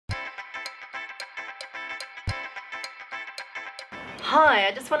Hi,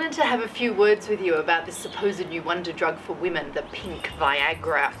 I just wanted to have a few words with you about this supposed new wonder drug for women, the pink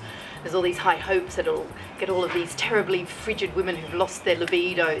Viagra. There's all these high hopes that it'll get all of these terribly frigid women who've lost their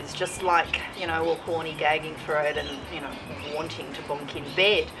libidos, just like, all horny gagging for it and, wanting to bonk in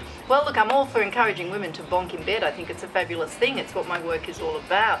bed. Well, look, I'm all for encouraging women to bonk in bed. I think it's a fabulous thing. It's what my work is all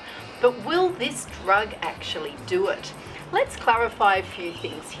about. But will this drug actually do it? Let's clarify a few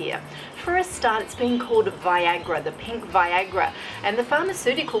things here. For a start, it's being called Viagra, the pink Viagra, and the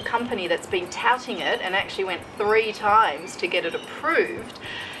pharmaceutical company that's been touting it and actually went 3 times to get it approved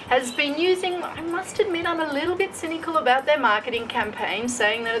has been using, I must admit, I'm a little bit cynical about their marketing campaign,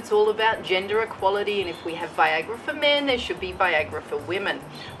 saying that it's all about gender equality, and if we have Viagra for men, there should be Viagra for women.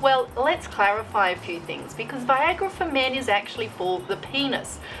 Well, let's clarify a few things, because Viagra for men is actually for the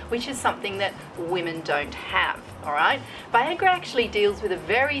penis, which is something that women don't have, all right? Viagra actually deals with a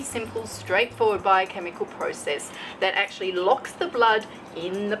very simple, straightforward biochemical process that actually locks the blood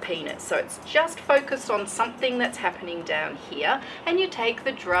in the penis. So it's just focused on something that's happening down here, and you take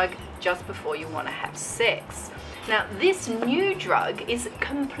the drug just before you want to have sex. Now, this new drug is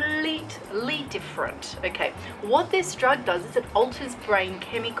completely different. Okay, what this drug does is it alters brain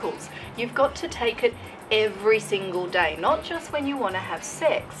chemicals. You've got to take it every single day, not just when you want to have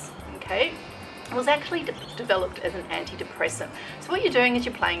sex. Okay, it was actually developed as an antidepressant. So what you're doing is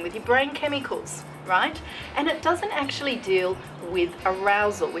you're playing with your brain chemicals, right? And it doesn't actually deal with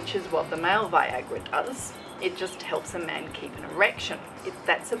arousal, which is what the male Viagra does. It just helps a man keep an erection.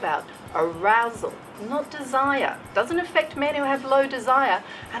 That's about arousal, not desire. Doesn't affect men who have low desire,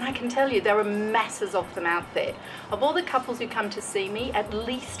 and I can tell you there are masses of them out there. Of all the couples who come to see me, at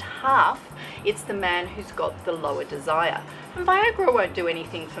least half, it's the man who's got the lower desire. And Viagra won't do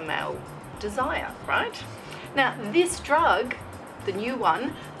anything for male desire, right? Now, this drug, the new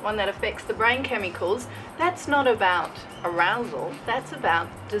one that affects the brain chemicals, that's not about arousal, that's about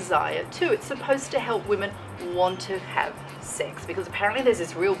desire too. It's supposed to help women want to have sex, because apparently there's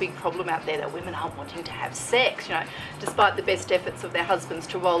this real big problem out there that women aren't wanting to have sex, despite the best efforts of their husbands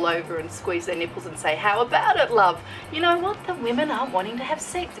to roll over and squeeze their nipples and say, "How about it, love?" You know what? The women aren't wanting to have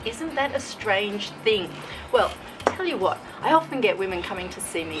sex. Isn't that a strange thing? Well, tell you what, I often get women coming to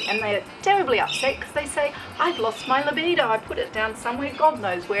see me and they're terribly upset because they say, "I've lost my libido. I put it down somewhere, God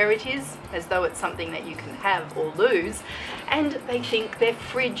knows where it is," as though it's something that you can have or lose, and they think they're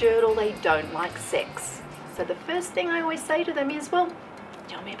frigid or they don't like sex. So the first thing I always say to them is, "Well,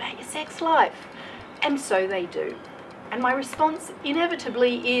 tell me about your sex life." And so they do. And my response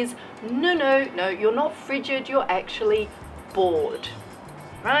inevitably is, no, you're not frigid, you're actually bored.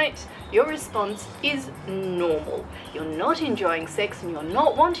 Right? Your response is normal. You're not enjoying sex and you're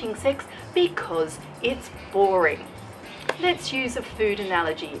not wanting sex because it's boring. Let's use a food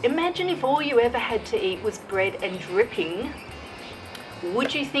analogy. Imagine if all you ever had to eat was bread and dripping.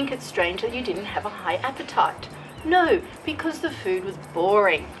 Would you think it's strange that you didn't have a high appetite? No, because the food was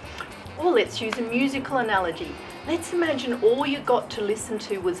boring. Or let's use a musical analogy. Let's imagine all you got to listen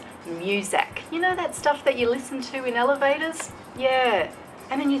to was music. You know that stuff that you listen to in elevators? Yeah.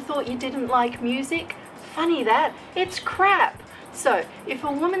 And then you thought you didn't like music? Funny that, it's crap. So if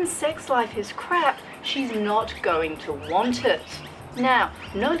a woman's sex life is crap, she's not going to want it. Now,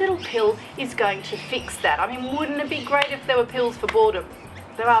 no little pill is going to fix that. I mean, wouldn't it be great if there were pills for boredom?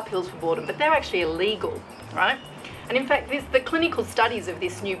 There are pills for boredom, but they're actually illegal, right? And in fact, the clinical studies of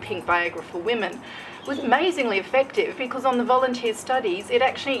this new pink Viagra for women was amazingly effective, because on the volunteer studies, it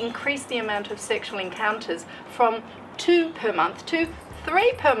actually increased the amount of sexual encounters from 2 per month to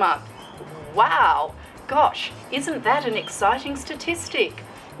 3 per month. Wow, gosh, isn't that an exciting statistic?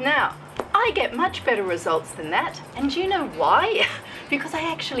 Now, I get much better results than that, and do you know why? Because I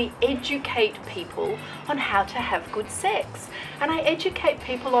actually educate people on how to have good sex, and I educate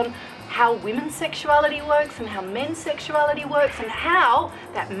people on how women's sexuality works and how men's sexuality works, and how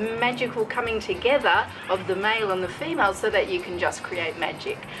that magical coming together of the male and the female so that you can just create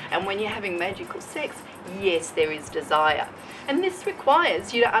magic. And when you're having magical sex, yes, there is desire. And this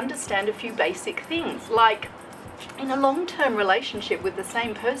requires you to understand a few basic things, like in a long-term relationship with the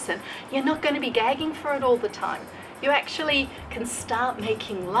same person, you're not going to be gagging for it all the time. You actually can start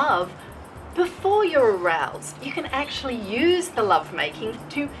making love before you're aroused. You can actually use the lovemaking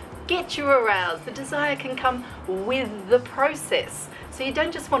to get you aroused. The desire can come with the process. So you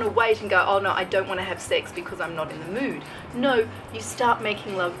don't just want to wait and go, "Oh no, I don't want to have sex because I'm not in the mood." No, you start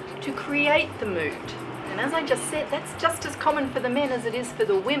making love to create the mood. And as I just said, that's just as common for the men as it is for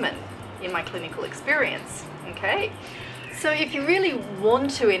the women in my clinical experience, okay? So if you really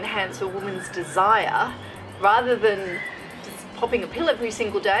want to enhance a woman's desire, rather than just popping a pill every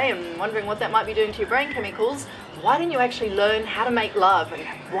single day and wondering what that might be doing to your brain chemicals, why don't you actually learn how to make love? And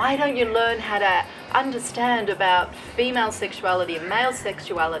why don't you learn how to understand about female sexuality and male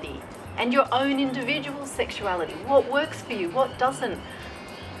sexuality and your own individual sexuality? What works for you, what doesn't?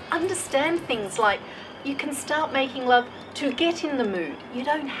 Understand things like you can start making love to get in the mood. You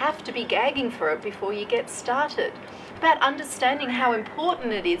don't have to be gagging for it before you get started. About understanding how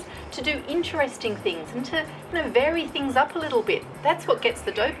important it is to do interesting things and to, vary things up a little bit. That's what gets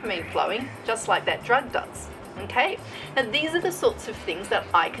the dopamine flowing, just like that drug does. Okay? Now these are the sorts of things that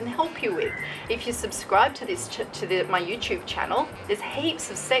I can help you with. If you subscribe to this my YouTube channel, there's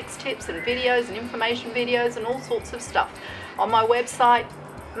heaps of sex tips and videos and information videos and all sorts of stuff. On my website,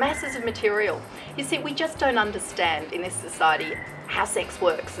 masses of material. You see, we just don't understand in this society how sex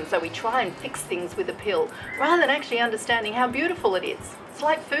works, and so we try and fix things with a pill rather than actually understanding how beautiful it is. It's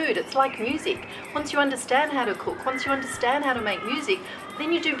like food, it's like music. Once you understand how to cook, once you understand how to make music,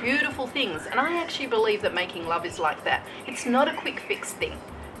 then you do beautiful things. And I actually believe that making love is like that. It's not a quick fix thing.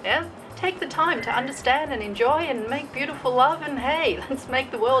 Yeah? Take the time to understand and enjoy and make beautiful love, and hey, let's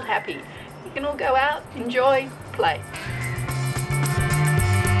make the world happy. You can all go out, enjoy, play.